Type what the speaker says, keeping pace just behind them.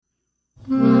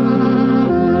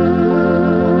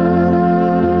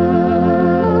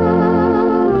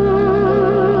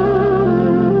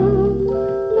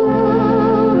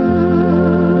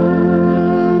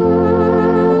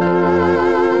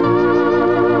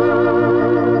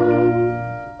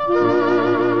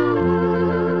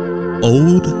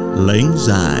Auld Lang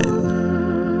Syne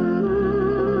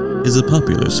is a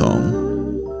popular song,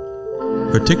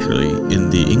 particularly in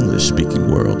the English-speaking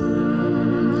world.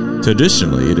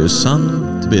 Traditionally, it is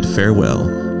sung to bid farewell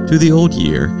to the old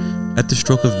year at the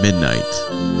stroke of midnight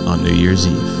on New Year's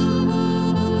Eve.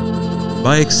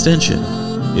 By extension,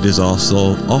 it is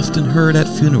also often heard at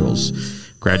funerals,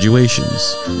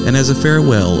 graduations, and as a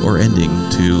farewell or ending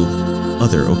to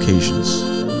other occasions.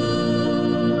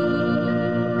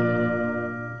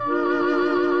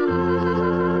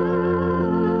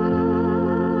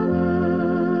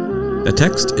 The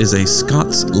text is a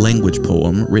Scots language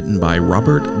poem written by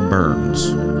Robert Burns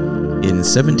in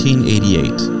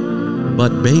 1788,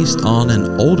 but based on an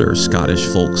older Scottish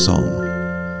folk song.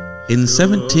 In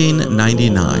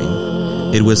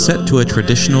 1799, it was set to a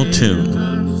traditional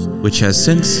tune, which has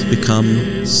since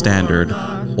become standard.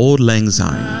 Auld Lang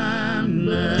Syne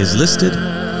is listed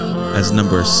as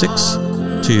number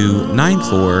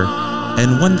 6294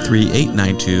 and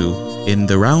 13892 in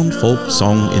the Round Folk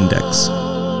Song Index.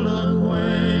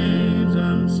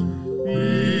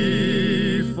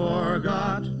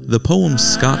 The poem's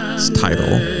Scots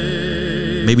title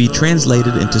may be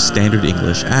translated into standard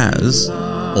English as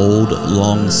Old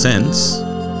Long Since,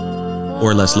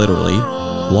 or less literally,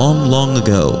 Long Long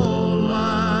Ago,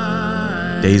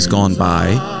 Days Gone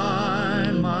By,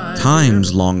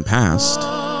 Times Long Past,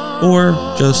 or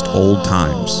just Old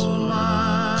Times.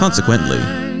 Consequently,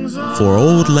 for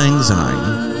Auld Lang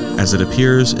Syne, as it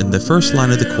appears in the first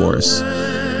line of the chorus,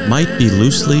 might be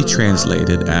loosely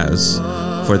translated as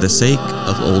For the Sake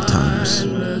of Old Times.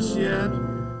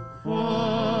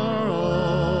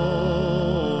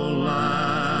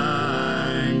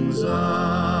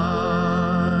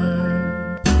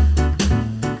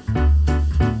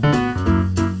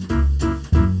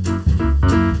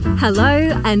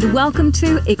 Hello and welcome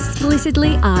to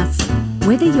Explicitly Us.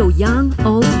 Whether you're young,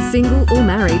 old, single or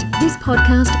married, this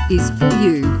podcast is for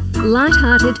you.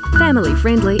 Light-hearted,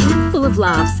 family-friendly and full of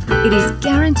laughs, it is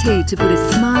guaranteed to put a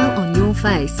smile on your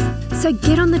face. So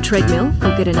get on the treadmill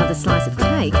or get another slice of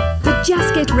cake, but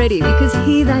just get ready because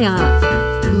here they are.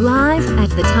 Live at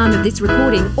the time of this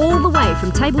recording, all the way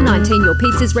from Table 19, your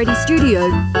Pizza's Ready studio,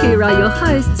 here are your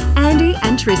hosts, Andy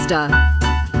and Trista.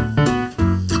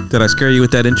 Did I scare you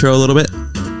with that intro a little bit?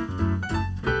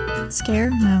 Scare?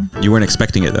 No. You weren't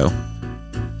expecting it, though.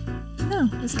 No,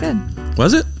 it's good.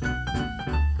 Was it?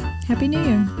 Happy New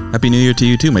Year. Happy New Year to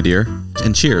you too, my dear.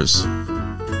 And cheers.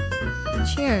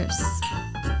 Cheers.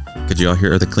 Could you all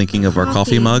hear the clinking of our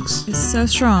coffee mugs? It's so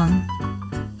strong.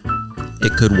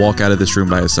 It could walk out of this room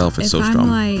by itself. It's so strong.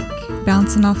 I'm like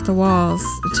bouncing off the walls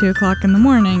at 2 o'clock in the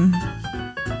morning,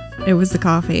 it was the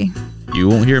coffee. You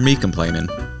won't hear me complaining.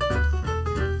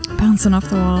 Bouncing off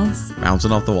the walls.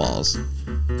 Bouncing off the walls.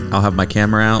 I'll have my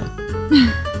camera out.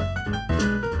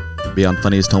 Be on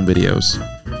Funniest Home Videos.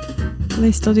 Do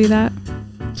they still do that?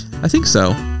 I think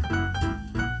so.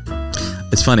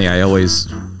 It's funny, I always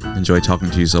enjoy talking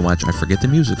to you so much, I forget the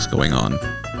music's going on.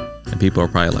 And people are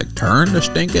probably like, turn the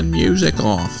stinking music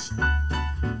off.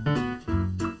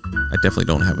 I definitely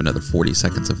don't have another 40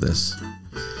 seconds of this.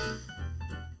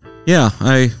 Yeah,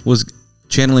 I was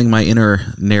channeling my inner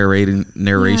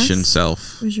narration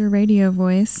self. It was your radio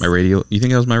voice. My radio. You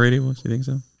think that was my radio voice? You think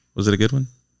so? Was it a good one?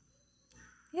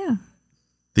 Yeah.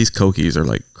 These Cokies are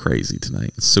like crazy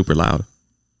tonight. It's super loud.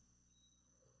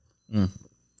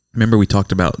 Remember we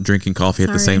talked about drinking coffee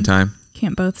at the same time?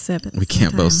 Can't both sip at the We same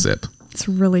can't time. both sip. It's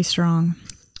really strong.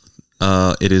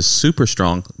 It is super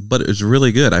strong, but it's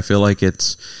really good. I feel like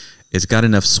it's got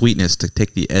enough sweetness to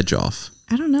take the edge off.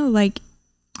 I don't know, like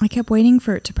I kept waiting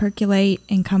for it to percolate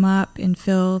and come up and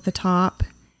fill the top,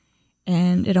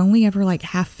 and it only ever like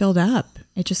half filled up.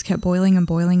 It just kept boiling and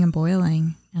boiling and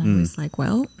boiling. And I was like,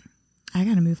 well, I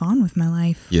got to move on with my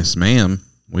life. Yes, ma'am.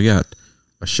 We got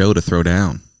a show to throw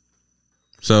down.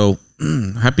 So,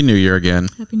 Happy New Year again.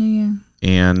 Happy New Year.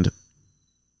 And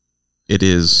it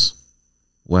is,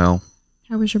 well...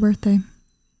 How was your birthday?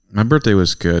 My birthday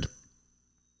was good.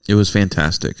 It was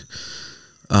fantastic.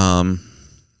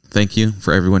 Thank you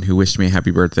for everyone who wished me a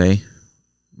happy birthday.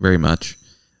 Very much.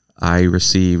 I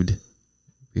received,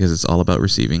 because it's all about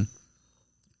receiving,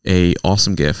 an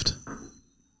awesome gift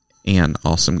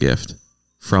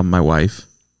from my wife.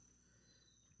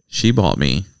 She bought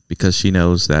me, because she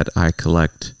knows that I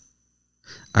collect.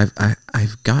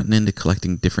 I've gotten into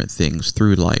collecting different things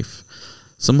through life.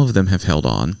 Some of them have held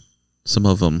on. Some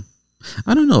of them,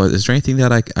 I don't know. Is there anything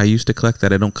that I used to collect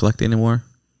that I don't collect anymore?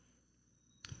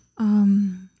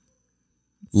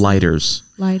 Lighters.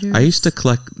 Lighters. I used to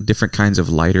collect different kinds of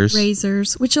lighters.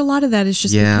 Razors, which a lot of that is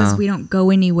just because we don't go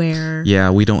anywhere. Yeah,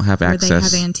 we don't have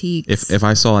access. They have antiques. If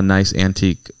I saw a nice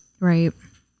antique, right,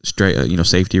 straight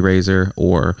safety razor,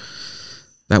 or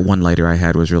that one lighter I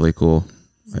had was really cool.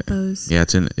 Suppose. Yeah,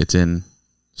 it's in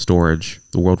storage.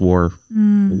 The World War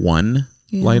One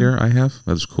lighter I have.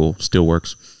 That's cool. Still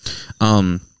works.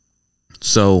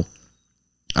 So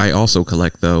I also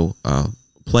collect though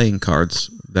playing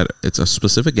cards. That it's a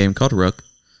specific game called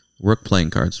Rook playing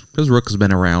cards, because Rook has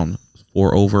been around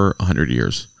for over 100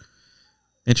 years.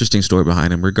 Interesting story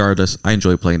behind him. Regardless, I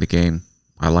enjoy playing the game.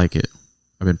 I like it.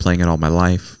 I've been playing it all my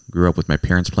life. Grew up with my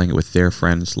parents playing it with their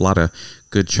friends. A lot of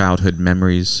good childhood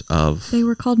memories of... They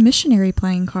were called missionary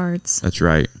playing cards. That's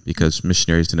right, because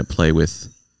missionaries didn't play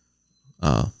with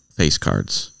face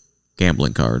cards,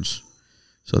 gambling cards.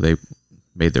 So they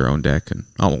made their own deck, and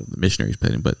the missionaries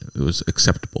played them, but it was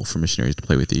acceptable for missionaries to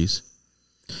play with these.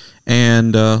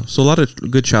 And so a lot of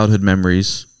good childhood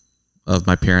memories of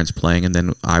my parents playing, and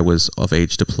then I was of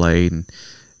age to play,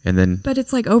 and then... But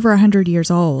it's like over 100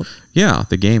 years old. Yeah,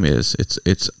 the game is.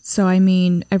 It's. So, I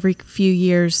mean, every few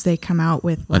years they come out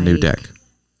with like a new deck.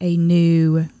 A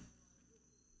new...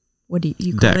 What do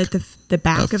you call it? The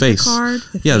back of face. the card?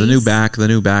 The new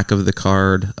back of the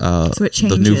card. So it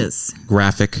changes. The new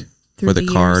graphic Through for the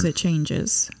card. It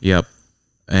changes. Yep.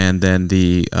 And then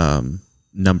the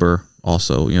number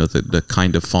also, the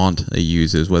kind of font they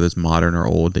uses, whether it's modern or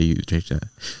old, they change that.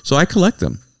 So I collect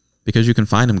them because you can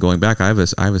find them going back. I have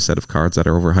a set of cards that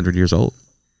are over 100 years old.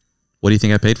 What do you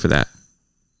think I paid for that?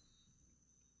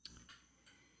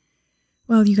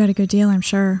 Well, you got a good deal, I'm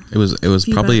sure. It was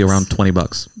probably around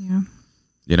 $20.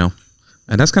 Yeah.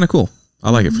 And that's kind of cool. I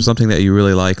like it for something that you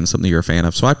really like and something you're a fan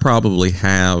of. So I probably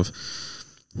have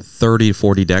 30 to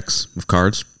 40 decks of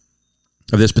cards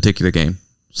of this particular game.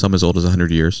 Some as old as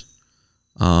 100 years.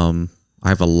 I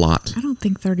have a lot. I don't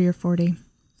think 30 or 40.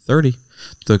 30.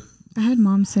 I had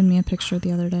Mom send me a picture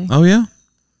the other day. Oh, yeah?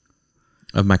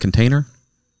 Of my container?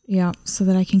 Yeah, so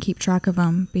that I can keep track of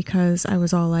them, because I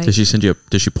was all like... Did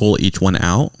she pull each one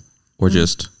out? Or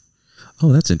just...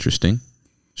 Oh, that's interesting.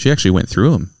 She actually went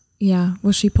through them. Yeah,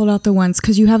 well, she pulled out the ones,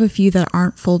 because you have a few that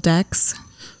aren't full decks.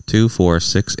 2, 4,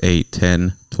 6, 8,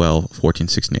 10, 12, 14,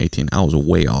 16, 18. I was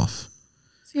way off.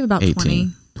 So you have about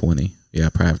 18, 20. Yeah, I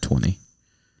probably have 20.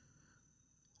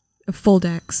 Full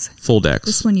decks. Full decks.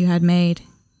 This one you had made.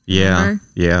 Yeah, Remember?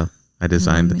 yeah. I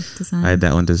designed. I had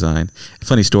that one designed.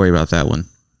 Funny story about that one,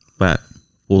 but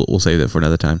we'll save that for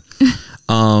another time.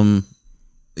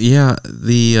 Yeah,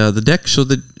 the deck. So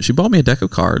she bought me a deck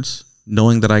of cards,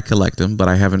 knowing that I collect them, but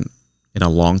I haven't in a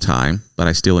long time. But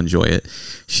I still enjoy it.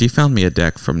 She found me a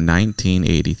deck from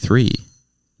 1983,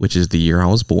 which is the year I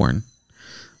was born.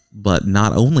 But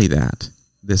not only that,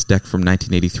 this deck from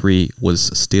 1983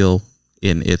 was still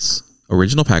in its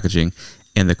original packaging,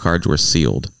 and the cards were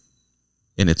sealed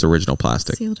in its original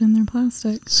plastic. Sealed in their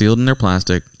plastic. Sealed in their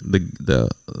plastic. The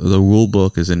rule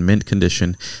book is in mint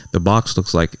condition. The box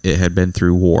looks like it had been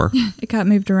through war. It got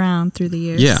moved around through the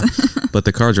years. Yeah, but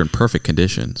the cards are in perfect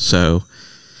condition. So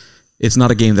it's not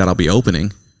a game that I'll be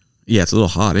opening. Yeah, it's a little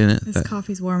hot, isn't it? This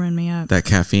coffee's warming me up. That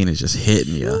caffeine is just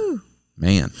hitting you. Woo.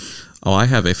 Man. Oh, I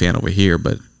have a fan over here,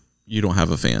 but you don't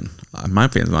have a fan. My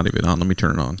fan's not even on. Let me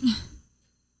turn it on.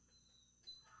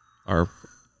 Our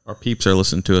peeps are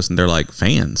listening to us, and they're like,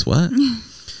 fans, what?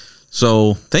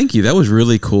 So, thank you. That was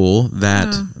really cool,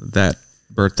 that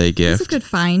birthday gift. It was a good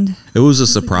find. It was a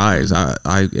surprise.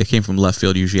 It came from left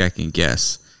field. Usually I can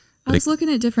guess. I was looking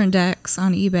at different decks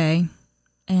on eBay,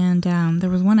 and there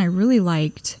was one I really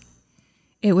liked.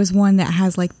 It was one that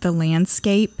has like the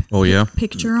landscape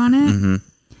picture on it.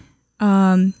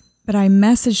 Mm-hmm. But I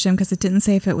messaged him because it didn't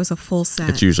say if it was a full set.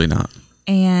 It's usually not.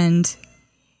 And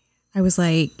I was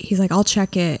like, he's like, I'll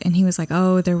check it. And he was like,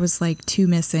 oh, there was like 2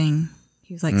 missing.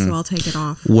 He was like, so I'll take it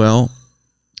off. Well,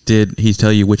 did he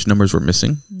tell you which numbers were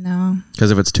missing? No.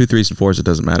 Because if it's 2, 3s, and 4s, it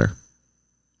doesn't matter.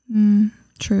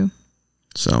 True.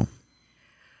 So,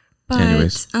 but,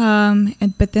 anyways.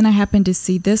 But then I happened to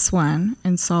see this one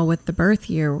and saw what the birth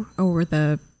year or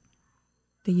the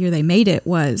year they made it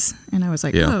was. And I was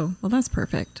like, oh, well, that's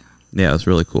perfect. Yeah, it's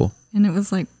really cool. And it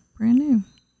was like brand new.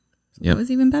 So It was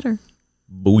even better.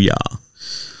 Booyah.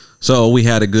 So we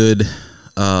had a good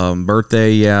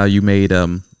birthday. Yeah, you made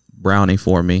brownie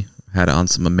for me. Had it on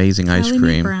some amazing ice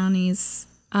cream. Brownies.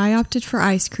 I opted for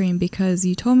ice cream because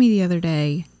you told me the other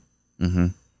day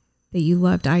that you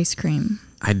loved ice cream.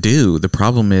 I do. The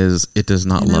problem is it does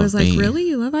not love me. I was like, really?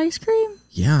 You love ice cream?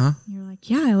 Yeah. You're like,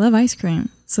 yeah, I love ice cream.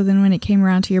 So then when it came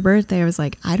around to your birthday, I was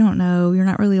like, I don't know. You're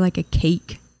not really like a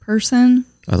cake person.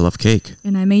 I love cake.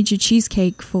 And I made you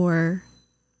cheesecake for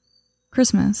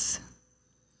Christmas.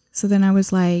 So then I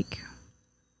was like,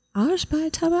 I'll just buy a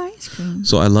tub of ice cream.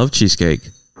 So I love cheesecake.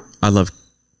 I love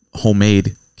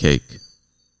homemade cake.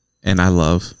 And I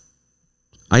love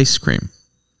ice cream.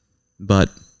 But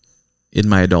in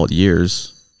my adult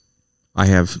years, I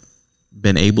have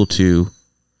been able to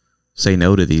say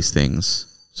no to these things.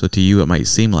 So to you, it might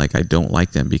seem like I don't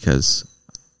like them because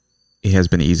it has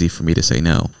been easy for me to say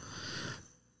no.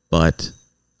 But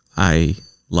I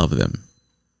love them.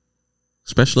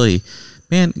 Especially,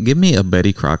 man, give me a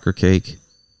Betty Crocker cake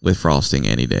with frosting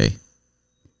any day.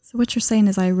 So what you're saying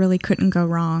is I really couldn't go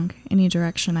wrong any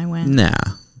direction I went. Nah,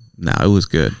 it was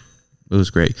good. It was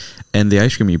great. And the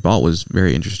ice cream you bought was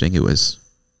very interesting. It was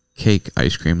cake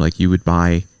ice cream like you would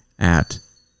buy at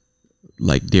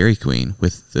like Dairy Queen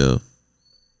with the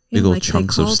big old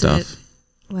chunks of stuff.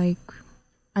 Like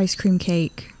ice cream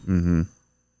cake. Mm-hmm.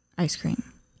 Ice cream.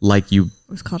 Like you, it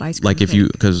was called ice cream. Like if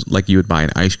cake. because like you would buy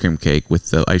an ice cream cake with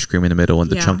the ice cream in the middle and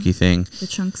the chunky thing. The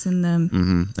chunks in them.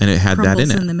 Mm-hmm. And it had that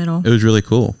in it. In the middle. It was really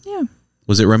cool. Yeah.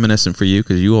 Was it reminiscent for you?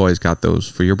 Because you always got those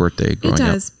for your birthday growing up. It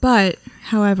does. But,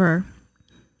 however,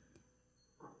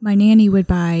 my nanny would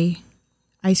buy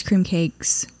ice cream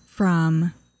cakes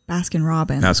from Baskin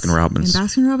Robbins. Baskin Robbins. And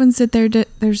Baskin Robbins did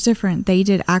there's different. They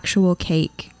did actual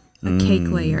cake, a cake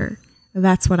layer.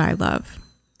 That's what I love.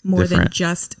 More than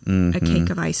just a cake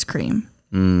of ice cream.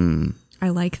 I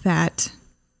like that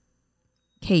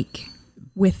cake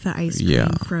with the ice cream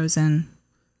frozen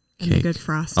and the good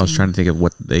frosting. I was trying to think of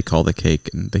what they call the cake,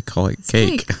 and they call it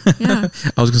cake. Yeah.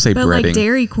 I was going to say but breading. Like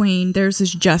Dairy Queen, theirs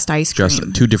is just ice cream.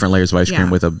 Just two different layers of ice cream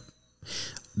with I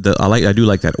do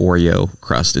like that Oreo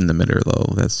crust in the middle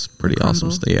though. That's pretty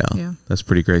awesome stuff. Yeah. That's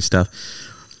pretty great stuff.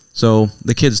 So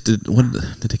the kids did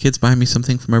the kids buy me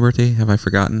something for my birthday? Have I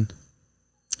forgotten?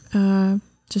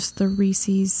 Just the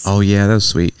Reese's. Oh yeah, that was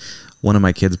sweet. One of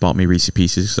my kids bought me Reese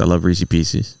Pieces. I love Reese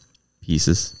Pieces.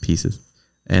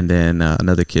 And then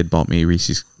another kid bought me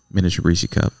Reese's miniature Reese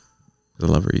cup. I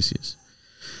love Reese's.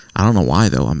 I don't know why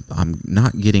though. I'm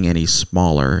not getting any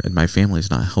smaller, and my family's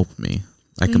not helping me.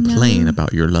 I complain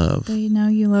about your love. They know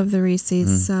you love the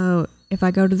Reese's, so if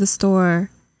I go to the store,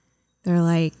 they're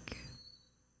like,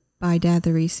 "Buy Dad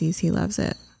the Reese's. He loves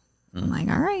it." I'm like,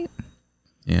 "All right."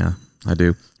 Yeah, I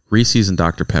do. Reese's and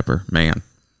Dr. Pepper, man,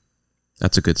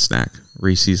 that's a good snack.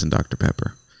 Reese's and Dr.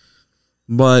 Pepper.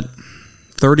 But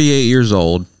 38 years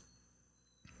old,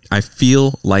 I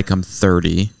feel like I'm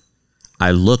 30.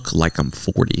 I look like I'm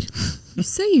 40. You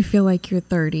say you feel like you're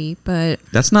 30, but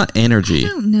that's not energy. I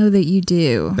don't know that you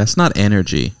do. That's not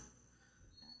energy.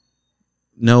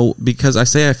 No, because I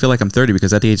say I feel like I'm 30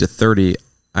 because at the age of 30,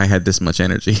 I had this much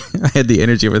energy. I had the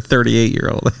energy of a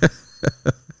 38-year-old.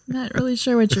 Not really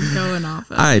sure what you're going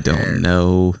off of. I don't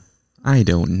know. I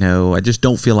just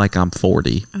don't feel like I'm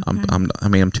 40. Okay.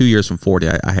 I'm 2 years from 40.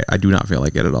 I do not feel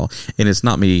like it at all. And it's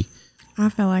not me. I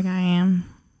feel like I am.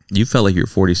 You felt like you were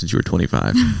 40 since you were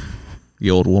 25.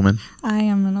 You old woman. I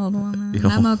am an old woman.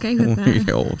 I'm okay with that.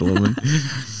 You old woman.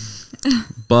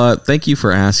 But thank you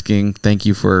for asking. Thank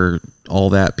you for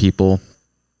all that, people.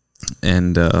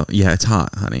 And yeah, it's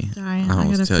hot, honey. I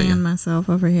gotta fan myself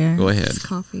over here. Go ahead. This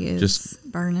coffee is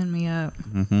just burning me up.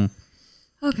 Mm-hmm.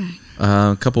 Okay.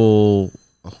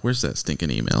 Where's that stinking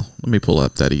email? Let me pull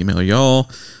up that email, y'all.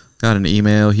 Got an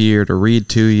email here to read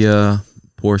to you,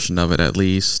 portion of it at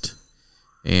least.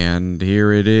 And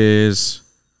here it is.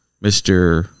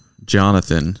 Mr.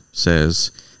 Jonathan says,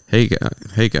 Hey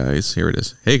guys, here it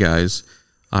is. Hey guys,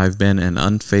 I've been an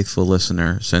unfaithful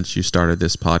listener since you started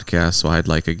this podcast, so I'd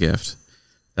like a gift.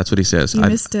 That's what he says. You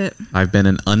missed it. I've been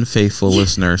an unfaithful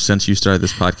listener since you started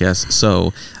this podcast,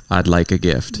 so I'd like a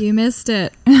gift. You missed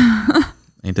it.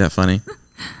 Ain't that funny?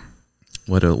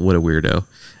 What a weirdo.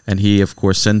 And he, of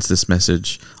course, sends this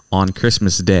message on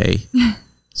Christmas Day.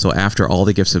 So after all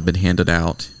the gifts have been handed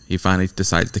out, he finally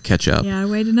decides to catch up. Yeah,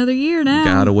 wait another year now.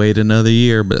 Gotta wait another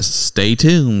year, but stay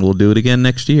tuned. We'll do it again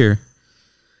next year.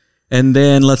 And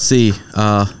then, let's see,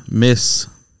 Miss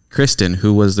Kristen,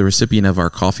 who was the recipient of our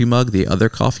coffee mug, the other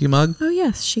coffee mug. Oh,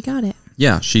 yes, she got it.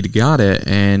 Yeah, she got it,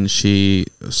 and she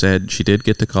said she did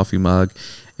get the coffee mug.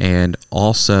 And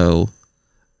also,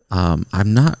 I'm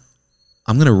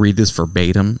going to read this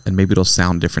verbatim, and maybe it'll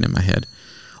sound different in my head.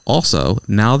 Also,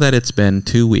 now that it's been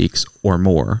 2 weeks or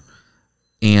more,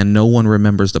 and no one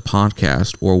remembers the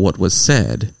podcast or what was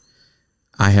said,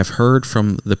 I have heard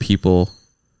from the people,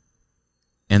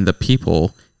 and the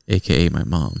people, aka my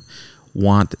mom,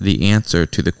 want the answer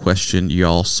to the question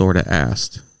y'all sort of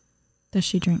asked. Does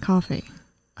she drink coffee?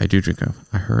 I do drink coffee.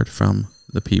 I heard from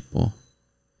the people,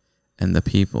 and the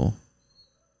people,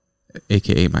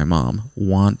 aka my mom,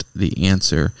 want the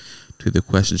answer to the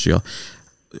questions y'all.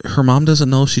 her mom doesn't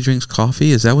know if she drinks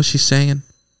coffee? Is that what she's saying?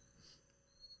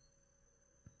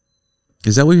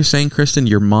 Is that what you're saying, Kristen?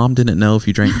 Your mom didn't know if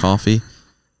you drank coffee?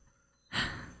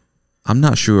 I'm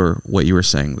not sure what you were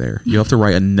saying there. You have to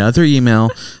write another email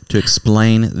to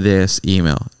explain this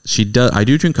email. I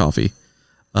do drink coffee,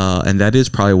 and that is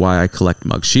probably why I collect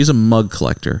mugs. She's a mug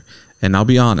collector, and I'll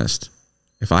be honest.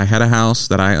 If I had a house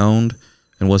that I owned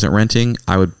and wasn't renting,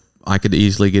 I could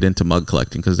easily get into mug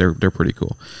collecting because they're pretty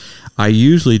cool. I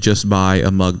usually just buy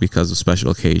a mug because of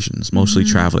special occasions, mostly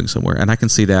traveling somewhere, and I can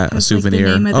see that a souvenir.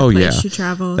 Like the name of the place you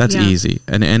travel. That's easy.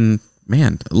 And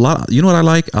man, a lot. You know what I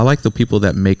like? I like the people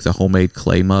that make the homemade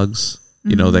clay mugs.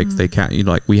 You know, they can't. You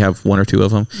know, like we have 1 or 2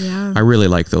 of them. Yeah, I really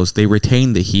like those. They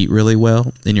retain the heat really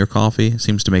well in your coffee. It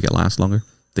seems to make it last longer.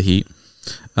 The heat.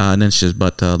 And then she says,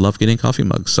 love getting coffee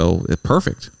mugs. So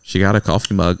perfect. She got a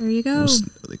coffee mug. There you go.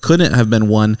 Couldn't have been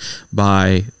won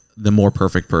by the more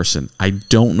perfect person. I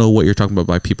don't know what you're talking about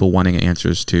by people wanting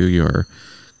answers to your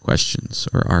questions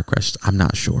or our questions. I'm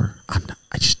not sure. I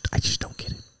just don't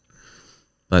get it.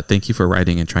 But thank you for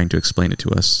writing and trying to explain it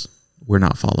to us. We're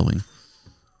not following.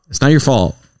 It's not your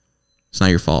fault. It's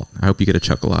not your fault. I hope you get a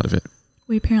chuckle out of it.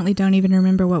 We apparently don't even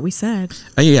remember what we said.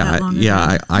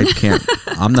 I can't.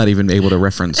 I'm not even able to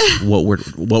reference what we're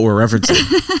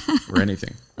referencing or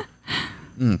anything.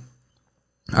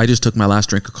 I just took my last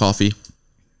drink of coffee.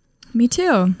 Me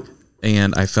too.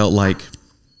 And I felt like,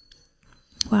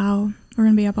 wow, we're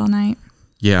gonna be up all night.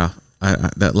 Yeah,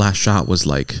 that last shot was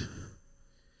like,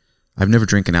 I've never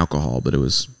drinking alcohol, but it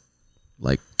was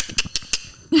like,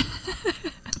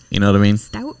 you know what I mean?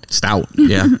 Stout.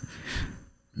 Yeah.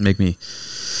 Make me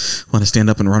want to stand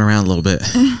up and run around a little bit.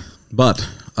 But,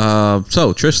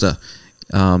 so Trista,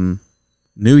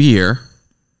 new year.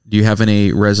 Do you have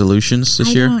any resolutions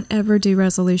this year? I don't ever do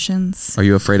resolutions. Are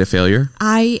you afraid of failure?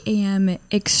 I am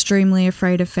extremely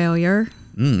afraid of failure.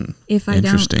 If I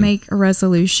don't make a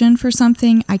resolution for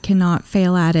something, I cannot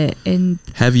fail at it. And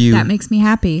that makes me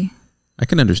happy. I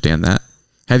can understand that.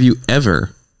 Have you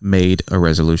ever made a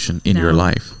resolution in your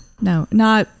life? No,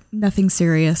 nothing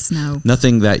serious, no.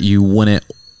 Nothing that you wouldn't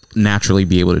naturally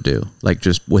be able to do, like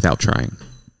just without trying.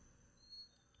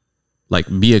 Like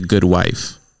be a good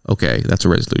wife. Okay, that's a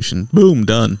resolution. Boom,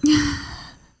 done.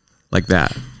 Like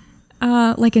that.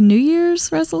 Like a New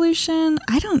Year's resolution?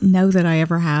 I don't know that I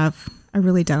ever have. I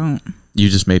really don't. You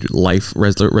just made life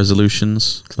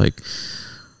resolutions? Like,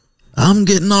 I'm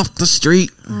getting off the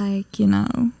street. Like,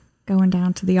 going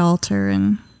down to the altar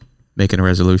and... Making a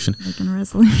resolution.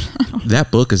 That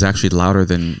book is actually louder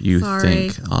than you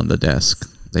think on the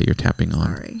desk that you're tapping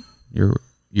on. Sorry.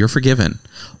 You're forgiven.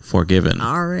 Forgiven.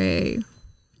 Sorry.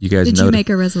 You guys Did you make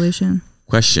a resolution?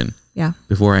 Question. Yeah.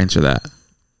 Before I answer that,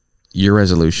 your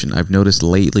resolution. I've noticed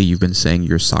lately you've been saying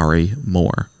you're sorry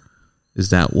more.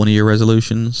 Is that one of your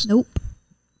resolutions? Nope.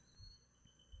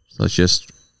 So it's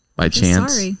just by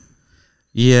chance? Sorry.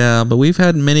 Yeah, but we've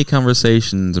had many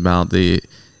conversations about the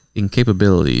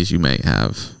incapabilities you may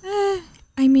have.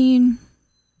 I mean...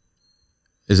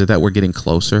 Is it that we're getting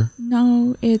closer?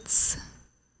 No, it's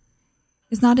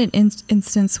not an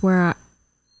instance where...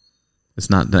 It's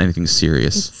not anything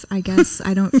serious. I guess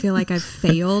I don't feel like I've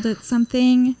failed at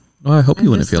something. Oh, I hope you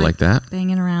wouldn't feel like that.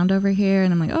 Banging around over here,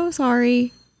 and I'm like, oh,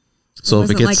 sorry. So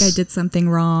if it gets like I did something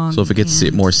wrong. So if it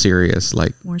gets more serious, I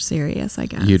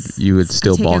guess you would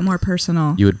still take it more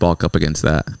personal. You would bulk up against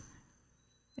that.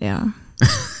 Yeah,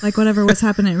 like whatever was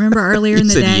happening. Remember earlier in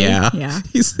the day? Yeah.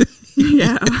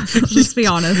 Yeah. Let's be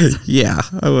honest. Yeah,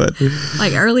 I would.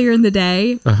 Like earlier in the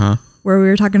day, where we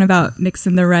were talking about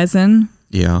mixing the resin.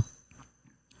 Yeah.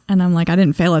 And I'm like, I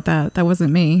didn't fail at that. That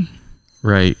wasn't me.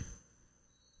 Right.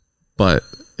 But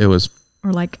it was.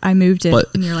 Or like I moved it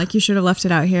and you're like, you should have left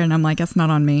it out here. And I'm like, that's not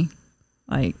on me.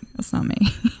 Like, that's not me.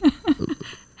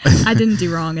 I didn't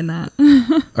do wrong in that.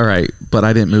 All right. But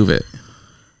I didn't move it.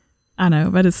 I know,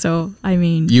 but it's still, I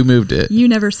mean. You moved it. You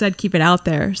never said keep it out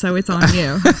there. So it's on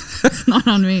you. It's not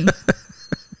on me.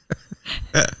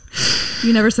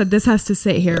 You never said this has to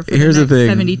sit here for the next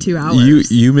 72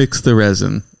 hours. You mix the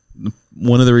resin.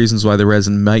 One of the reasons why the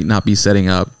resin might not be setting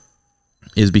up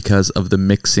is because of the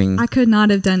mixing. I could not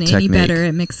have done any better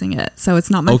at mixing it, so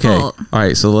it's not my fault. All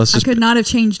right, so I could not have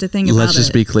changed a thing about it. Let's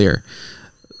just be clear.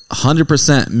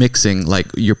 100% mixing, like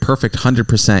you're perfect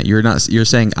 100%. You're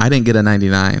saying I didn't get a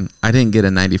 99. I didn't get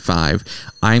a 95.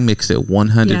 I mixed it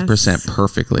 100%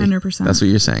 perfectly. 100%. That's what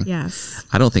you're saying. Yes.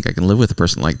 I don't think I can live with a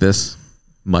person like this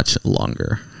much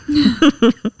longer.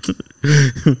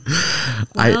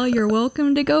 Well, you're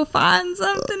welcome to go find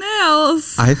something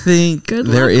else. I think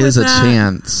there is a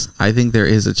chance. I think there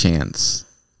is a chance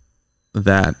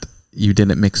that you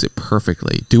didn't mix it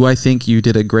perfectly. Do I think you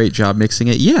did a great job mixing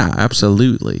it? Yeah,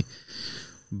 absolutely.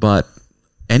 But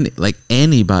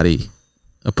anybody,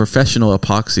 a professional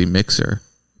epoxy mixer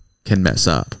can mess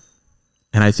up.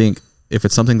 And I think if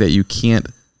it's something that you can't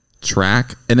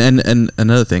track, and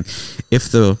another thing,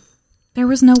 there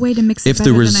was no way to mix it. If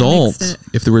the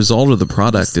result of the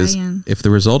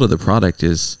product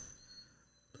is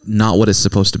not what it's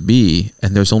supposed to be,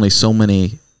 and there's only so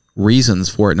many reasons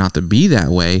for it not to be that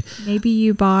way. Maybe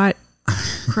you bought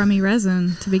crummy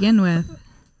resin to begin with.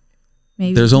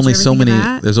 Maybe there's only so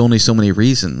many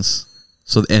reasons.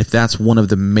 So, and if that's one of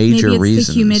the major maybe it's reasons,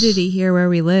 the humidity here where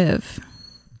we live.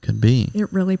 Could be.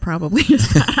 It really probably is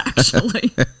that,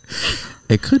 actually.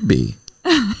 It could be.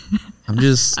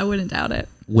 I wouldn't doubt it.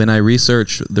 When I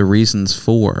research the reasons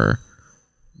for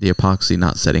the epoxy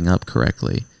not setting up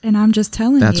correctly, and I'm just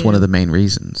telling you, that's one of the main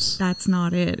reasons. That's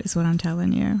not it, is what I'm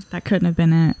telling you. That couldn't have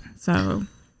been it. So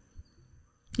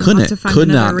it could not have been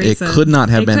it. It could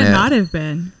not have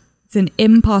been. It's an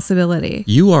impossibility.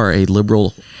 You are a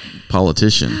liberal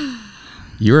politician.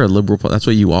 You're a liberal. That's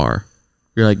what you are.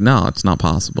 You're like, no, it's not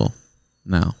possible.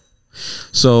 No.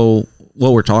 So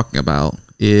what we're talking about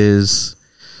is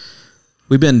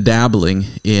we've been dabbling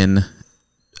in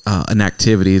an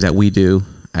activity that we do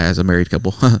as a married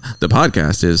couple. The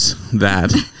podcast is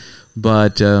that.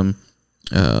 But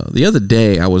the other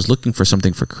day I was looking for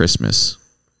something for Christmas.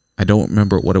 I don't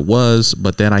remember what it was,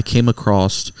 but then I came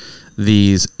across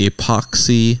these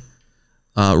epoxy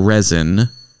resin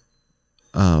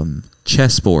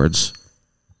chessboards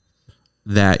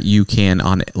that you can,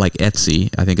 on like Etsy,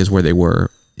 I think is where they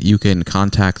were. You can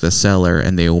contact the seller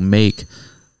and they will make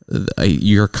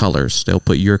your colors. They'll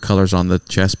put your colors on the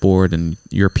chessboard and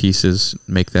your pieces,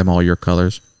 make them all your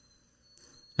colors.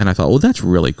 And I thought, well, that's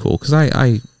really cool because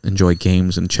I enjoy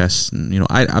games and chess, and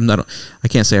I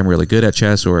can't say I'm really good at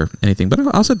chess or anything, but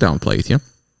I'll sit down and play with you.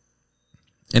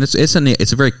 And it's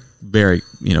a very, very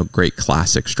great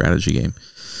classic strategy game.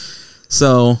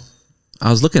 So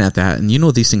I was looking at that, and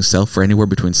these things sell for anywhere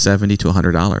between $70 to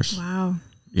 $100. Wow.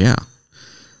 Yeah.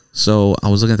 So I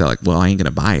was looking at that like, well, I ain't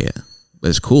gonna buy it, but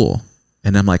it's cool.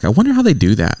 And I'm like, I wonder how they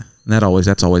do that. And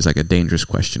that's always like a dangerous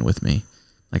question with me.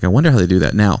 Like, I wonder how they do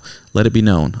that. Now, let it be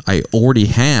known, I already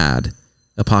had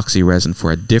epoxy resin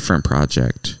for a different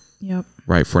project. Yep.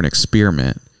 Right, for an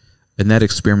experiment, and that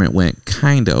experiment went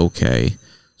kind of okay.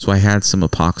 So I had some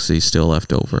epoxy still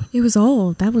left over. It was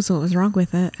old. That was what was wrong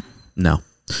with it. No,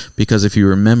 because if you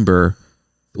remember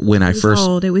when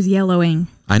it was yellowing.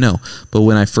 I know, but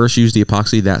when I first used the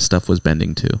epoxy, that stuff was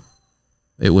bending too.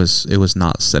 It was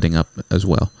not setting up as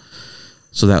well.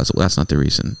 So that's not the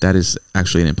reason. That is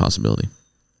actually an impossibility.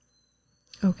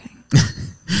 Okay.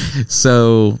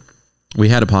 So we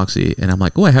had epoxy, and I'm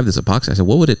like, oh, I have this epoxy. I said,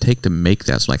 what would it take to make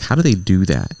that? So like, how do they do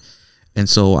that? And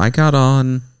so I got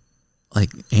on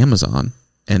like Amazon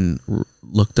and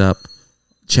looked up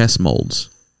chess molds.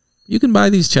 You can buy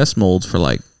these chess molds for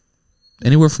like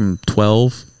anywhere from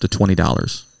 $12 to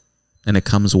 $20, and it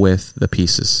comes with the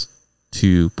pieces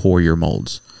to pour your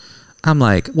molds. I'm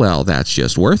like, well, that's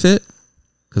just worth it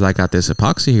because I got this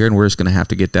epoxy here, and we're just going to have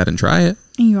to get that and try it.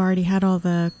 And you already had all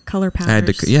the color powders.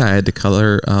 I had to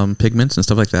color pigments and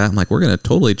stuff like that. I'm like, we're going to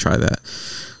totally try that.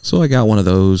 So I got one of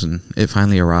those, and it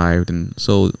finally arrived. And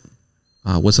so,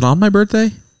 was it on my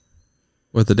birthday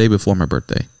or the day before my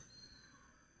birthday?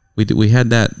 We had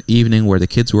that evening where the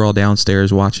kids were all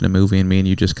downstairs watching a movie, and me and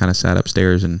you just kind of sat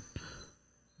upstairs and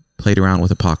played around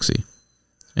with epoxy.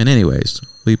 And anyways,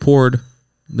 we poured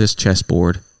this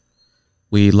chessboard.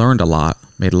 We learned a lot,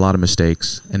 made a lot of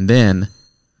mistakes, and then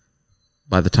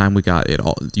by the time we got it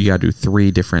all, you got to do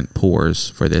 3 different pours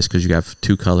for this because you have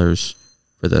 2 colors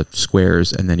for the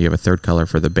squares, and then you have a third color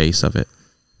for the base of it.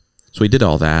 So we did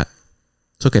all that,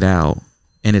 took it out,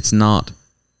 and it's not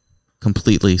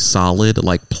completely solid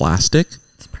like plastic.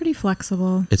 It's pretty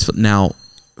flexible. It's now,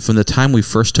 from the time we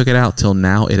first took it out till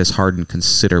now, it has hardened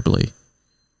considerably.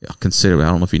 Considerably. I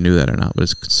don't know if you knew that or not, but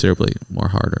it's considerably more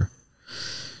harder.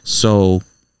 So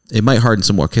it might harden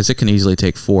some more because it can easily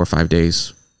take 4 or 5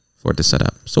 days for it to set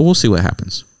up. So we'll see what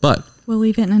happens. But we'll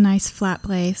leave it in a nice flat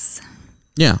place.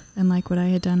 Yeah. And like what I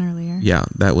had done earlier. Yeah,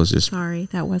 that was just... Sorry,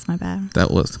 that was my bad.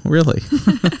 That was... Really?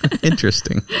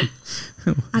 Interesting.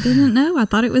 I didn't know. I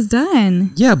thought it was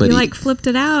done. Yeah, but... You like flipped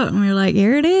it out and we were like,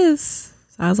 here it is.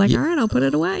 So I was like, all right, I'll put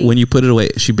it away. When you put it away,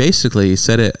 she basically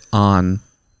set it on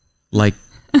like...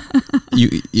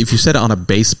 if you set it on a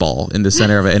baseball in the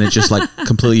center of it and it just like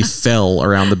completely fell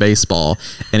around the baseball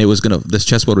and this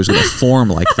chessboard was gonna form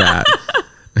like that,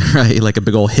 right, like a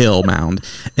big old hill mound,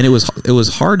 and it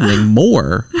was hardening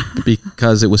more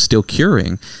because it was still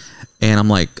curing, And I'm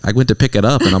like, I went to pick it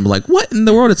up and I'm like, what in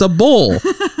the world? It's a bowl.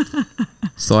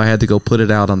 So I had to go put it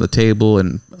out on the table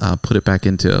and put it back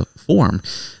into form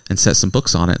and set some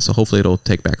books on it. So hopefully it'll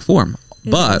take back form.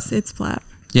 It's flat.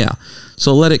 Yeah.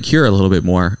 So let it cure a little bit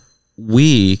more.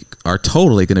 We are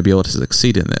totally going to be able to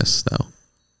succeed in this, though.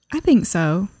 I think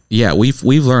so. Yeah, we've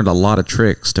learned a lot of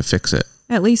tricks to fix it.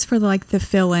 At least for like the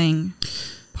filling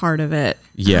part of it.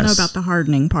 Yes. I don't know about the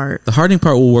hardening part. The hardening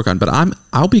part we'll work on, but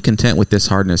I'll be content with this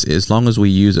hardness as long as we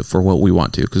use it for what we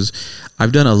want to. Because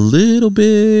I've done a little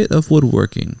bit of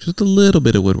woodworking, just a little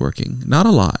bit of woodworking, not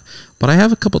a lot. But I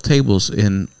have a couple tables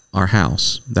in our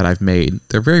house that I've made.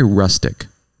 They're very rustic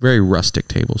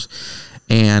tables,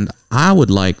 and I would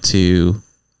like to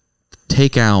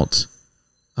take out.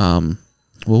 What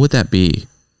would that be?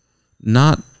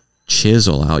 Not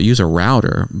chisel out. Use a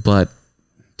router, but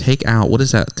take out, what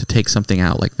is that to take something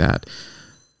out like that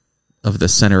of the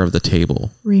center of the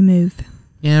table? Remove.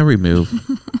 Yeah, remove.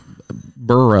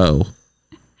 Burrow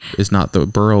is not the,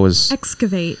 burrow is...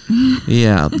 Excavate.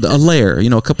 Yeah, a layer,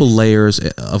 a couple layers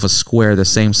of a square, the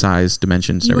same size,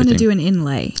 dimensions, you everything. You want to do an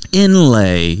inlay.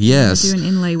 Inlay, yes. You want to do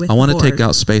an inlay with I want to board. take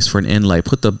out space for an inlay,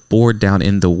 put the board down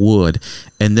in the wood,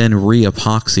 and then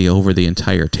re-epoxy over the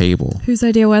entire table. Whose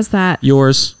idea was that?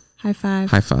 Yours. High five.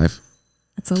 High five.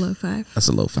 That's a low five. That's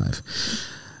a low five.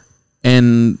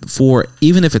 And for,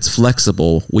 even if it's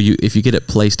flexible, if you get it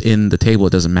placed in the table,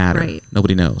 it doesn't matter. Right.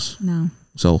 Nobody knows. No.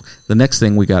 So the next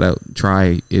thing we got to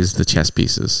try is the chess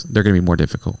pieces. They're going to be more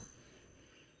difficult.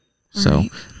 So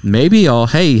right. Maybe y'all,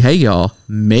 hey y'all,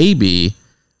 maybe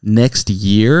next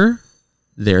year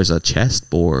there's a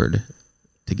chessboard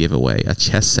to give away, a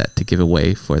chess set to give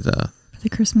away for the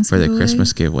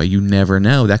Christmas giveaway. You never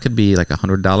know. That could be like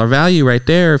 $100 value right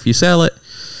there if you sell it.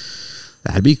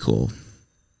 That'd be cool.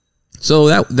 So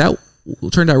that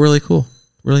turned out really cool,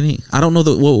 really neat. I don't know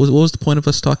what was the point of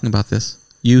us talking about this.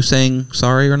 You saying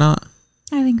sorry or not?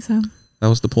 I think so. That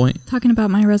was the point. Talking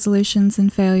about my resolutions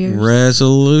and failures.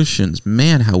 Resolutions,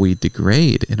 man, how we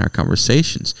degrade in our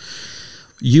conversations.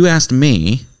 You asked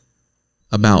me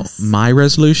about my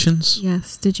resolutions.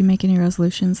 Yes. Did you make any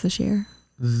resolutions this year?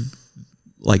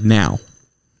 Like now,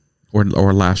 or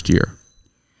last year?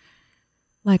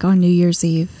 Like on New Year's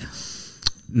Eve?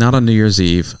 Not on New Year's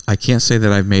Eve. I can't say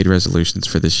that I've made resolutions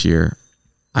for this year.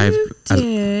 You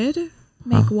did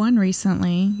make one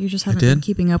recently. You just haven't been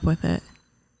keeping up with it.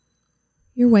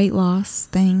 Your weight loss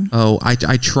thing. Oh,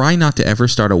 I try not to ever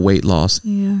start a weight loss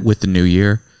with the new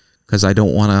year because I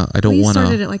don't want to. You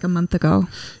started it like a month ago.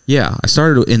 Yeah, I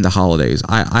started in the holidays.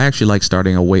 I actually like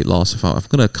starting a weight loss. If I'm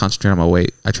going to concentrate on my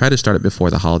weight, I try to start it before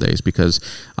the holidays because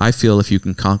I feel if you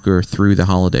can conquer through the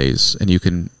holidays and you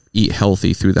can eat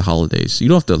healthy through the holidays, you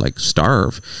don't have to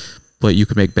starve, but you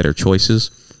can make better choices.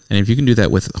 And if you can do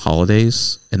that with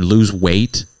holidays and lose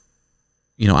weight,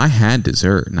 I had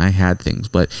dessert and I had things,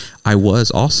 but I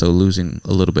was also losing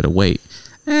a little bit of weight.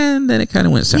 And then it kind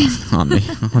of went south on me.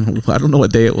 I don't know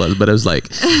what day it was, but it was like,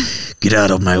 get out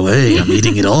of my way. I'm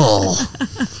eating it all.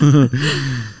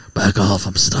 Back off.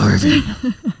 I'm starving.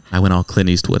 I went all Clint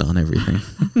Eastwood on everything.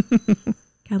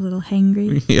 Got a little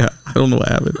hangry. Yeah, I don't know what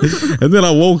happened. And then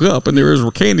I woke up and there was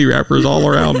candy wrappers all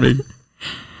around me.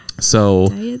 So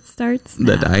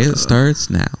The diet starts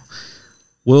now.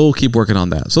 We'll keep working on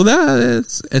that. So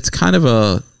it's kind of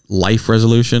a life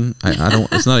resolution. I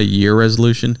don't. It's not a year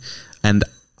resolution. And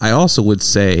I also would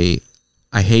say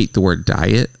I hate the word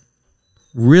diet.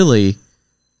 Really,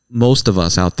 most of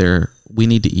us out there, we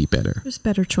need to eat better. There's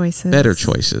better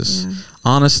choices. Yeah.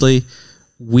 Honestly,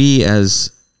 we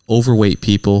as overweight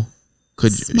people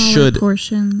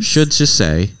should just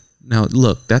say, now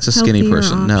look, that's a skinny Healthier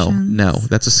person. options. No,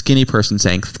 that's a skinny person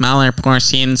saying smaller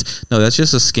portions. No, that's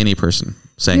just a skinny person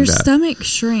saying Your that. stomach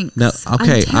shrinks. No,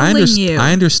 okay, I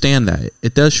understand that.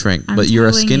 It does shrink, but you're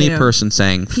a skinny person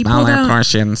saying smaller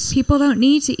portions. People don't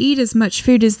need to eat as much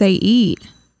food as they eat.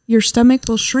 Your stomach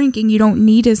will shrink and you don't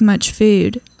need as much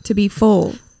food to be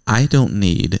full. I don't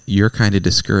need your kind of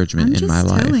discouragement in my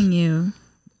life. I'm just telling you.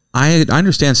 I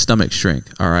understand stomach shrink,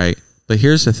 all right? But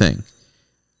here's the thing.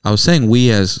 I was saying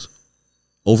we as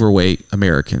overweight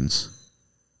Americans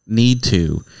need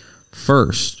to,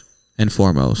 first and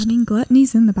foremost...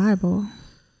 gluttony's in the Bible.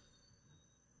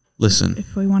 Listen.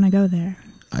 If we want to go there.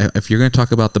 If you're going to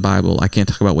talk about the Bible, I can't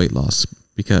talk about weight loss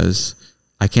because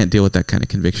I can't deal with that kind of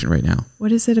conviction right now.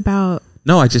 What is it about?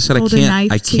 No, I just said I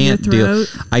can't deal.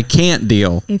 I can't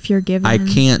deal. If you're given... I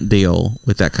can't deal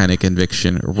with that kind of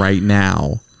conviction right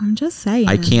now. I'm just saying.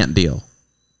 I can't deal.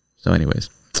 So anyways,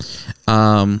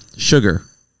 sugar.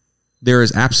 There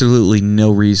is absolutely no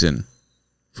reason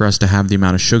for us to have the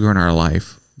amount of sugar in our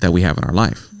life that we have in our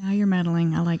life. Now you're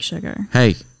meddling. I like sugar.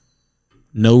 Hey,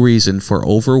 no reason for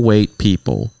overweight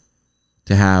people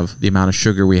to have the amount of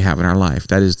sugar we have in our life.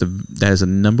 That is the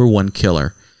number one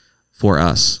killer for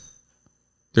us.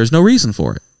 There's no reason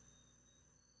for it.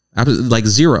 Like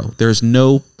zero. There's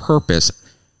no purpose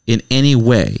in any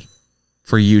way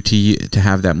for you to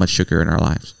have that much sugar in our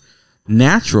lives.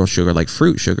 Natural sugar, like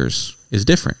fruit sugars, is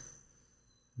different.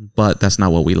 But that's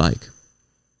not what we like.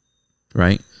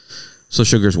 Right? So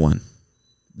sugar's one.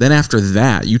 Then after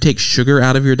that, you take sugar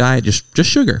out of your diet, just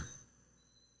sugar.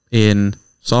 In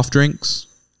soft drinks,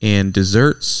 in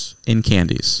desserts, in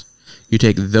candies. You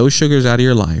take those sugars out of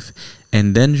your life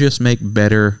and then just make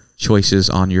better choices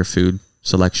on your food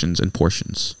selections and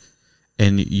portions.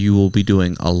 And you will be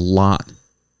doing a lot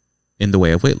in the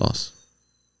way of weight loss.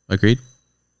 Agreed?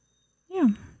 Yeah.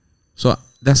 So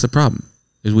that's the problem,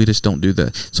 is we just don't do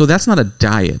that. So that's not a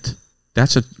diet.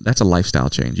 That's a lifestyle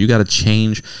change. You got to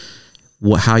change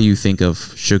how you think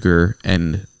of sugar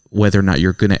and whether or not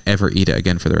you're going to ever eat it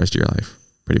again for the rest of your life,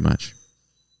 pretty much.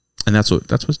 And that's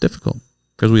what's difficult,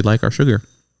 because we like our sugar.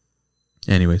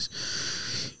 Anyways,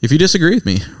 if you disagree with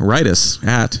me, write us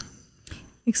at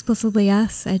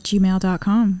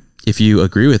explicitlyus@gmail.com. If you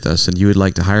agree with us and you would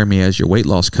like to hire me as your weight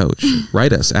loss coach,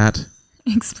 write us at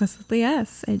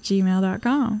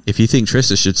explicitlyus@gmail.com. If you think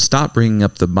Trista should stop bringing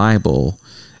up the Bible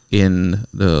in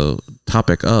the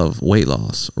topic of weight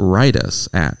loss, write us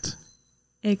at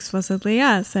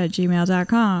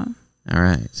explicitlyus@gmail.com. All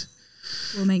right.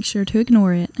 We'll make sure to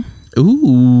ignore it.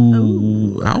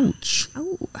 Ooh. Ouch.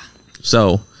 Oh.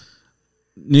 So,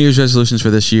 New Year's resolutions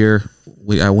for this year.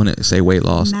 I wouldn't say weight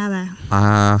loss. Nada.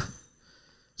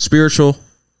 Spiritual.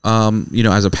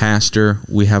 As a pastor,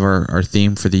 we have our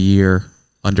theme for the year,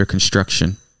 under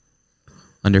construction.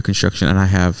 Under construction. And I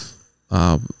have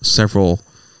several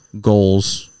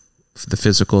goals for the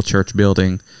physical church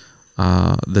building,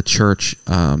 the church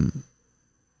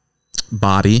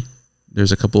body.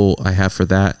 There's a couple I have for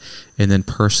that. And then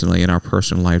personally, in our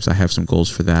personal lives, I have some goals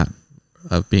for that,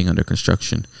 of being under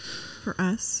construction. For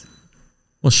us?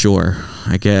 Well, sure,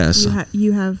 I guess.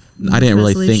 You have I didn't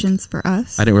really resolutions for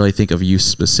us? I didn't really think of you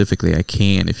specifically. I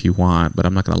can if you want, but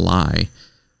I'm not going to lie.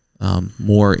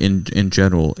 More in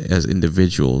general as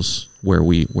individuals where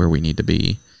we need to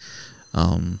be.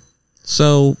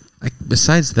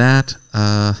 Besides that,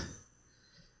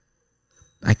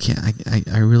 I can't.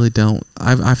 I really don't.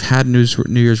 I've had New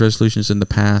Year's resolutions in the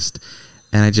past,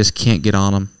 and I just can't get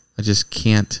on them. I just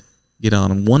can't get on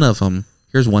them. One of them.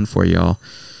 Here's one for y'all.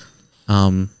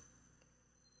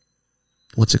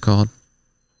 What's it called?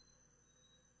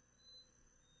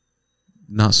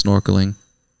 Not snorkeling.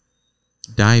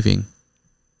 Diving.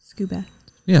 Scuba.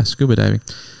 Yeah, scuba diving.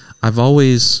 I've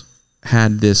always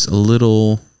had this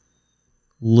little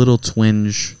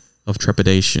twinge of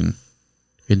trepidation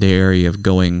in the area of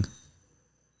going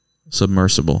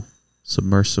submersible.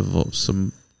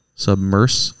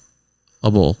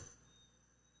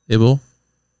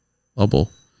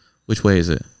 Which way is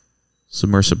it?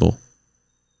 Submersible.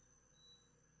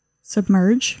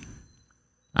 Submerge?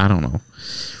 I don't know.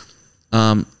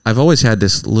 I've always had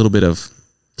this little bit of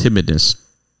timidness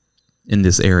in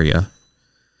this area,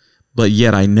 but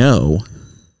yet I know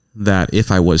that if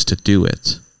I was to do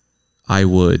it, I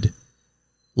would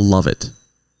love it.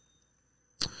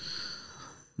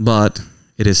 But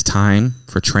it is time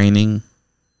for training,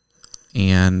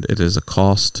 and it is a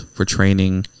cost for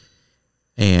training,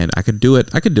 and I could do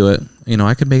it. I could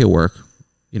make it work.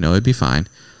 It'd be fine.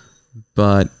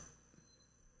 But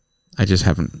I just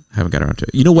haven't got around to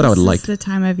it. You know what I would like? It's the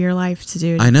time of your life to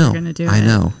do it. I know. You're gonna do I it.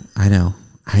 know.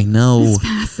 It's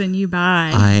passing you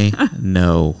by. I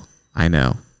know.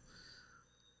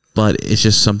 But it's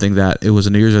just something that it was a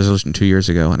New Year's resolution 2 years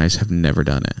ago, and I just have never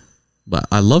done it. But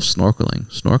I love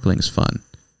snorkeling. Snorkeling is fun.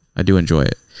 I do enjoy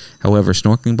it. However,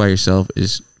 snorkeling by yourself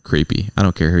is creepy. I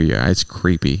don't care who you are. It's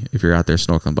creepy if you're out there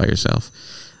snorkeling by yourself.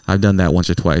 I've done that once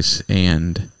or twice,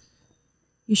 and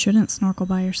you shouldn't snorkel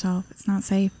by yourself. It's not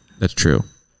safe. That's true.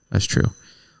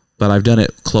 But I've done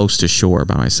it close to shore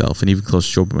by myself, and even close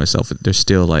to shore by myself, there's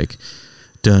still like,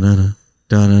 dun-dun-dun,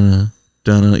 dun-dun-dun,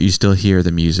 dun-dun-dun. You still hear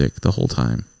the music the whole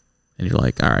time, and you're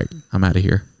like, all right, I'm out of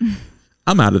here.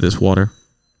 I'm out of this water.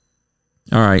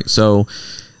 All right, so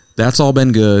that's all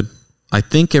been good. I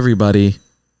think everybody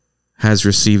has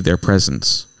received their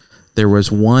presents. There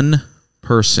was one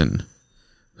person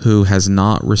who has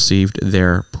not received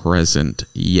their present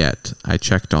yet. I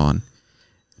checked on.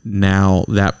 Now,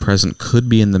 that present could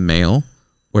be in the mail,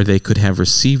 or they could have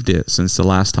received it since the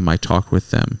last time I talked with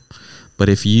them. But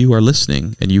if you are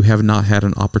listening and you have not had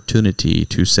an opportunity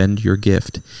to send your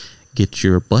gift, get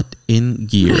your butt in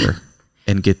gear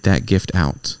and get that gift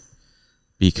out,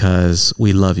 because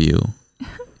we love you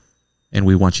and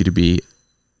we want you to be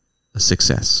a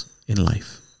success in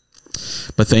life.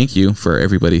 But thank you for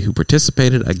everybody who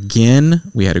participated. Again,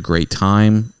 we had a great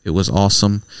time. It was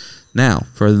awesome. Now,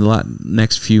 for the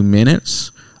next few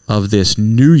minutes of this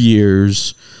New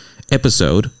Year's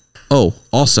episode,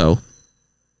 also,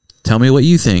 tell me what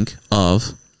you think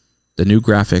of the new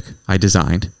graphic I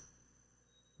designed.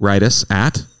 Write us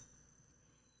at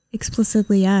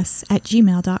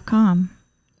explicitlyus@gmail.com.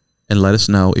 and let us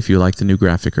know if you like the new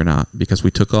graphic or not, because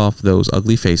we took off those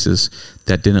ugly faces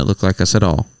that didn't look like us at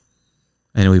all,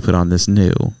 and we put on this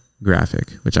new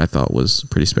graphic, which I thought was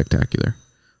pretty spectacular.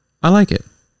 I like it.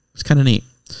 It's kind of neat.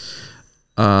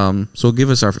 So give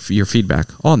us your feedback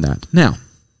on that. Now,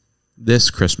 this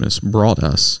Christmas brought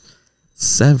us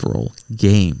several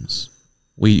games.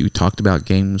 We talked about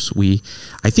games.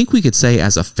 I think we could say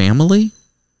as a family,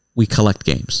 we collect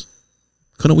games.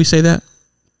 Couldn't we say that?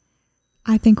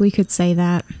 I think we could say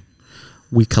that.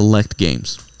 We collect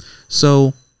games.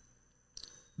 So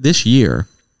this year,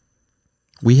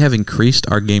 we have increased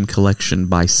our game collection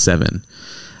by 7,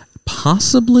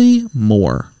 possibly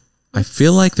more. I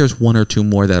feel like there's 1 or 2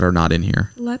 more that are not in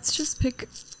here. Let's just pick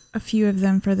a few of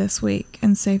them for this week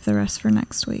and save the rest for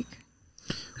next week.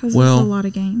 Because there's a lot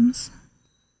of games.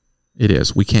 It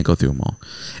is. We can't go through them all.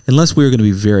 Unless we're going to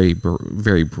be very,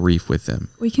 very brief with them.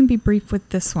 We can be brief with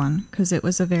this one because it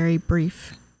was a very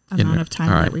brief amount of time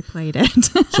that we played it.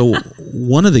 So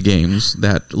one of the games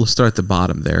let's start at the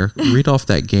bottom there. Read off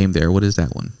that game there. What is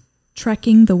that one?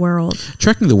 Trekking the World.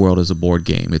 Trekking the World is a board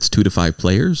game. It's 2 to 5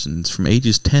 players, and it's from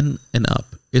ages 10 and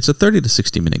up. It's a 30 to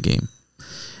 60 minute game.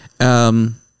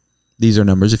 These are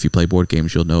numbers. If you play board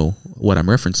games, you'll know what I'm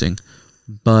referencing.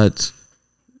 But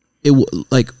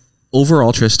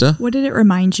overall, Trista, what did it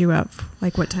remind you of?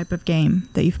 Like what type of game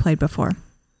that you've played before?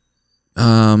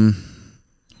 A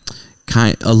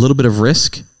little bit of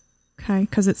Risk. Okay,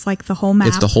 because it's like the whole map.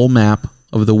 It's the whole map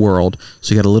of the world.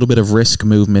 So you got a little bit of Risk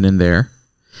movement in there.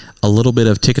 A little bit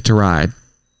of Ticket to Ride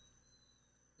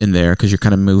in there because you're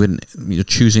kind of moving, you're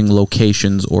choosing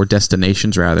locations or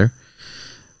destinations rather.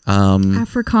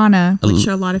 Africana, which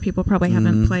a lot of people probably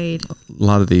haven't played. A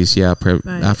lot of these, yeah.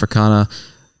 Africana,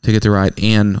 Ticket to Ride,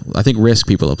 and I think Risk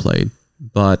people have played.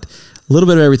 But a little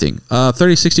bit of everything.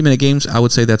 30, 60-minute games, I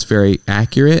would say that's very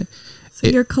accurate. So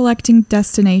you're collecting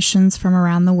destinations from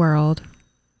around the world.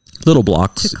 Little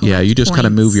blocks. Yeah, you just kind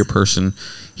of move your person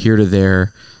here to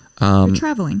there. You're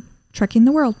traveling. Trekking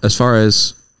the World. As far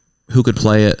as who could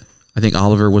play it, I think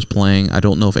Oliver was playing. I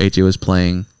don't know if AJ was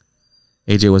playing.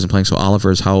 AJ wasn't playing, so Oliver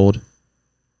is how old?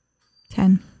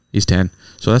 10. He's 10.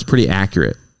 So that's pretty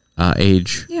accurate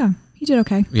age. Yeah, he did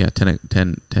okay. Yeah, 10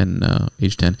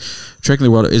 age 10. Trekking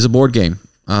the World is a board game.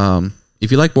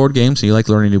 If you like board games and you like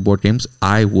learning new board games,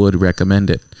 I would recommend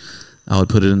it. I would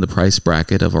put it in the price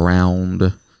bracket of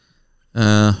around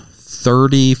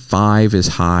 35 is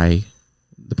high.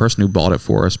 The person who bought it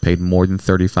for us paid more than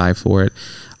 35 for it.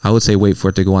 I would say wait for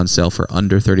it to go on sale for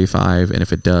under 35, and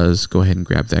if it does, go ahead and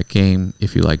grab that game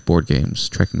if you like board games,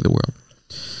 Trekking the World.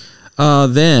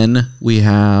 Then we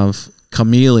have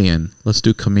Chameleon. Let's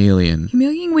do Chameleon.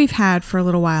 Chameleon we've had for a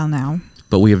little while now.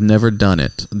 But we have never done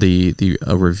it, the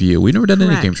review. We've never done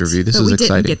any games review. This is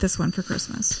exciting. We didn't get this one for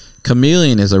Christmas.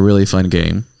 Chameleon is a really fun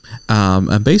game.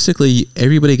 And basically,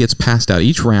 everybody gets passed out.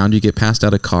 Each round, you get passed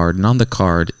out a card. And on the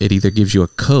card, it either gives you a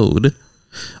code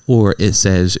or it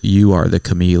says, you are the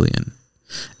chameleon.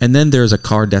 And then there's a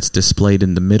card that's displayed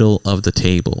in the middle of the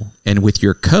table. And with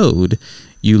your code,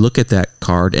 you look at that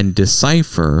card and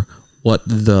decipher what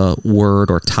the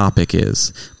word or topic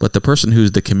is. But the person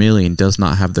who's the chameleon does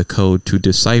not have the code to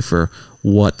decipher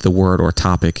what the word or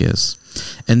topic is.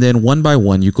 And then one by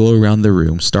one, you go around the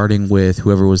room, starting with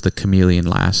whoever was the chameleon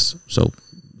last. So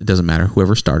it doesn't matter,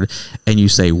 whoever started. And you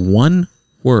say one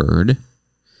word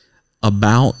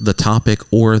about the topic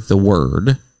or the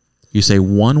word. You say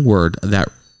one word that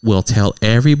will tell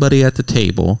everybody at the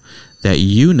table that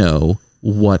you know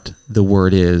what the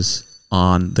word is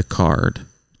on the card.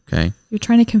 Okay. You're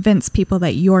trying to convince people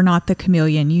that you're not the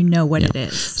chameleon. You know what it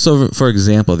is. So, for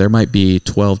example, there might be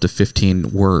 12 to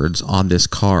 15 words on this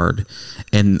card,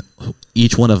 and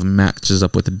each one of them matches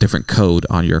up with a different code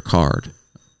on your card.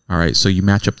 All right. So you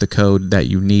match up the code that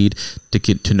you need to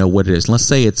get to know what it is. Let's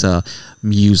say it's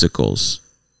musicals,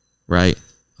 right?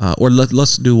 Or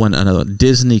let's do another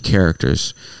Disney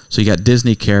characters. So you got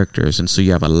Disney characters, and so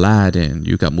you have Aladdin,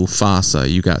 you got Mufasa,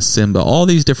 you got Simba, all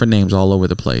these different names all over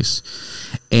the place.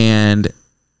 And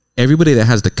everybody that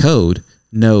has the code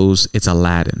knows it's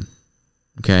Aladdin,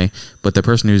 okay? But the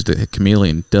person who's the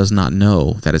chameleon does not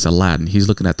know that it's Aladdin. He's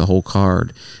looking at the whole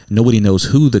card. Nobody knows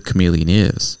who the chameleon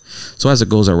is. So as it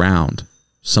goes around,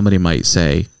 somebody might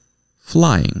say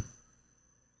flying.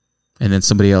 And then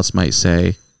somebody else might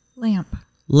say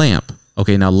lamp.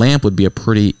 Okay, now lamp would be a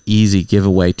pretty easy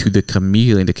giveaway to the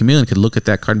chameleon. The chameleon could look at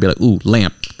that card and be like, ooh,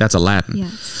 lamp, that's Aladdin.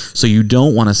 Yes. So you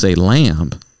don't want to say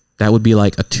lamp. That would be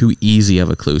like a too easy of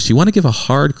a clue. So you want to give a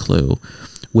hard clue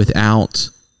without,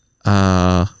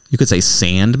 you could say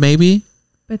sand maybe.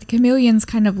 But the chameleon's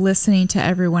kind of listening to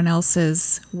everyone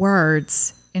else's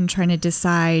words and trying to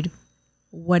decide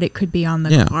what it could be on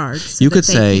the card. So you that could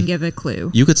they say, can give a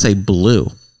clue. You could say blue.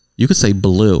 You could say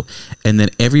blue, and then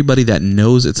everybody that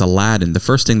knows it's Aladdin, the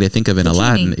first thing they think of in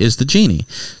Aladdin is the genie.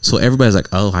 So everybody's like,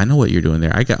 "Oh, I know what you're doing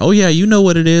there. Oh yeah, you know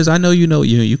what it is. I know you know.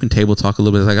 You can table talk a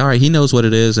little bit. It's like, all right, he knows what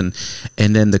it is, and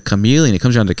then the chameleon. It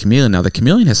comes down to the chameleon. Now the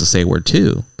chameleon has to say a word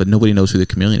too, but nobody knows who the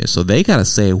chameleon is. So they got to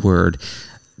say a word.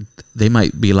 They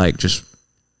might be like just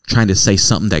trying to say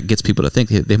something that gets people to think.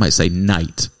 They might say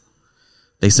night.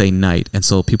 They say night, and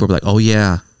so people are like, "Oh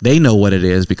yeah." They know what it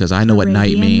is because I know what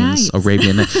night means.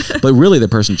 Arabian Night. But really the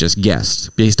person just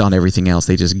guessed based on everything else.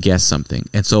 They just guessed something.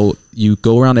 And so you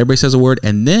go around, everybody says a word,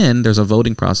 and then there's a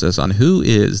voting process on who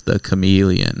is the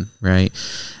chameleon, right?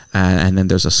 And then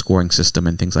there's a scoring system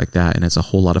and things like that. And it's a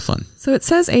whole lot of fun. So it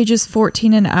says ages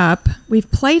 14 and up.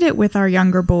 We've played it with our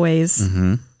younger boys,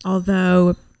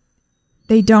 although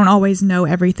they don't always know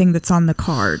everything that's on the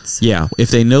cards. Yeah. If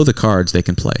they know the cards, they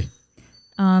can play.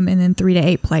 And then 3 to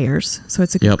 8 players. So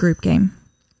it's a good group game.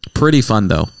 Pretty fun,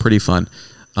 though. Pretty fun.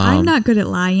 I'm not good at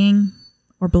lying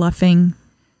or bluffing.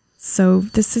 So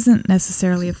this isn't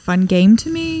necessarily a fun game to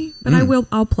me, but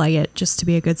I'll play it just to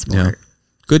be a good sport. Yeah.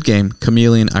 Good game.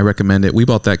 Chameleon, I recommend it. We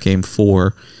bought that game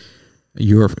for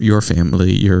your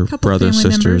family, your brothers,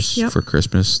 sisters for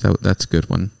Christmas. That's a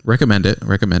good one. Recommend it.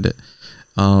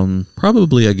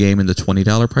 Probably a game in the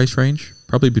 $20 price range.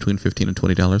 Probably between $15 and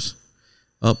 $20.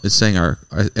 Oh, it's saying our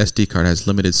SD card has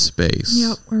limited space.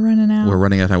 Yep, we're running out. We're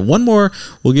running out of time. One more.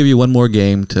 We'll give you one more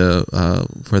game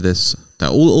for this.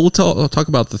 We'll talk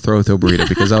about the throw burrito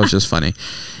because that was just funny.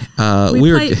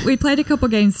 We played a couple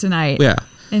games tonight. Yeah.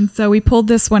 And so we pulled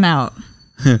this one out.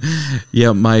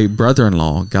 Yeah, my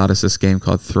brother-in-law got us this game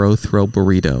called Throw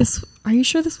Burrito. Are you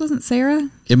sure this wasn't Sarah?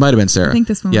 It might have been Sarah. I think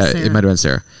this one was Sarah. Yeah, it might have been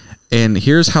Sarah. And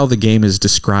here's how the game is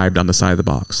described on the side of the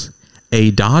box.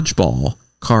 A dodgeball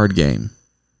card game.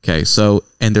 Okay, so,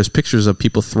 and there's pictures of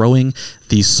people throwing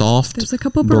these soft There's a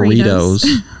couple burritos.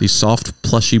 These soft,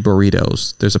 plushy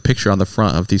burritos. There's a picture on the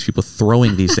front of these people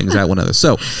throwing these things at one another.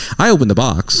 So I opened the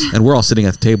box, and we're all sitting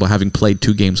at the table having played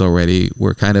 2 games already.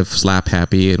 We're kind of slap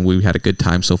happy, and we had a good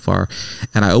time so far.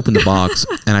 And I open the box,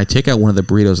 and I take out one of the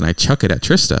burritos, and I chuck it at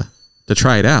Trista to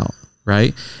try it out.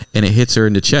 Right, and it hits her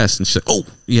in the chest, and she's like, "Oh,"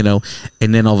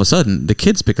 and then all of a sudden, the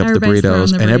kids pick up the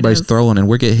burritos, and everybody's throwing, and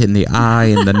we're getting hit in the eye,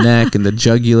 and the neck, and the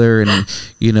jugular, and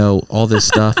all this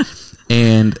stuff,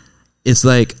 and it's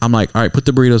like I'm like, "All right, put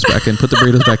the burritos back in,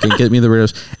 get me the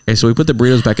burritos," and so we put the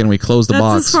burritos back in, and we close the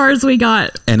box. That's as far as we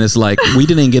got, and it's like we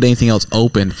didn't get anything else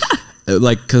open.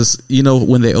 Like, because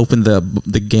when they opened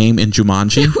the game in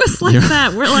Jumanji, it was like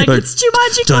that. We're like, it's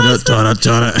Jumanji. Close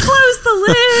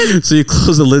the lid. So you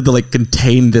close the lid to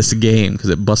contain this game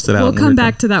because it busted out. We'll come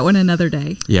back to that one another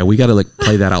day. Yeah, we got to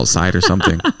play that outside or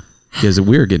something because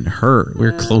we were getting hurt. We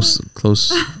were close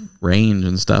range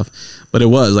and stuff, but it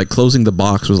was like closing the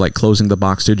box was like closing the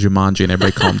box to Jumanji, and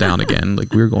everybody calmed down again.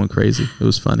 Like we were going crazy. It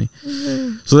was funny.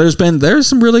 So there's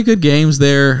some really good games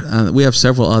there. We have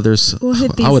several others. We'll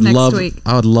hit these next week.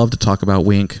 I would love to talk about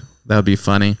Wink. That would be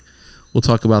funny. We'll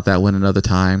talk about that one another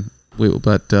time. We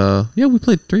played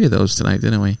 3 of those tonight,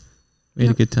 didn't we? We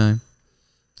had a good time.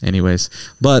 Anyways,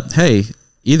 but hey,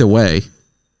 either way,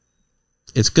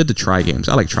 it's good to try games.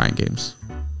 I like trying games.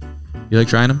 You like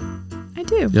trying them? I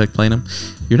do. You like playing them?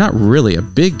 You're not really a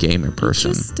big gamer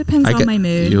person. It just depends on my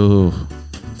mood.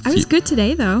 I was good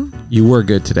today, though. You were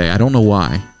good today. I don't know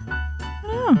why. I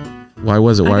don't know. Why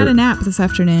was it? I got a nap this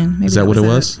afternoon. Maybe is that what it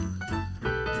was?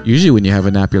 Usually when you have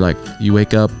a nap, you're like, you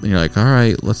wake up and you're like, all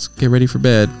right, let's get ready for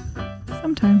bed.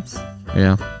 Sometimes.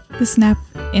 Yeah. This nap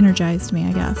energized me,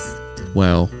 I guess.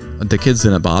 Well, the kids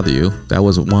didn't bother you. That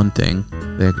was one thing.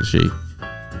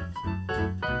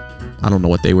 I don't know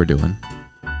what they were doing.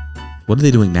 What are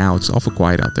they doing now? It's awful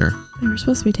quiet out there. They were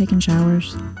supposed to be taking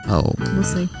showers. Oh. We'll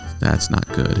see. That's not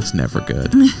good. It's never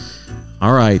good.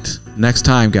 All right. Next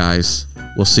time, guys,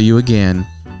 we'll see you again.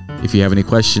 If you have any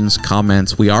questions,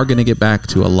 comments, we are going to get back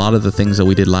to a lot of the things that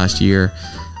we did last year.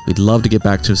 We'd love to get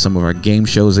back to some of our game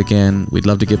shows again. We'd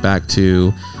love to get back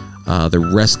to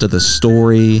the rest of the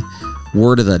story.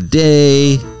 Word of the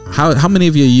day. How many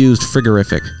of you used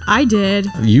Frigorific? I did.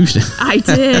 I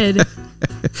did.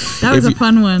 That was a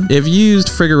fun one. If you used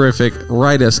Frigorific,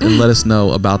 write us and let us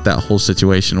know about that whole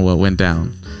situation, what went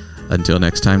down. Until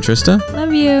next time, Trista.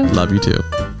 Love you. Love you too.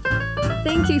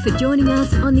 Thank you for joining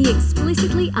us on the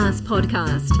Explicitly Us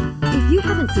podcast. If you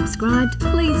haven't subscribed,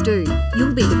 please do.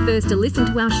 You'll be the first to listen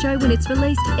to our show when it's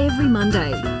released every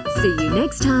Monday. See you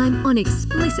next time on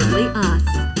Explicitly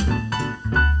Us.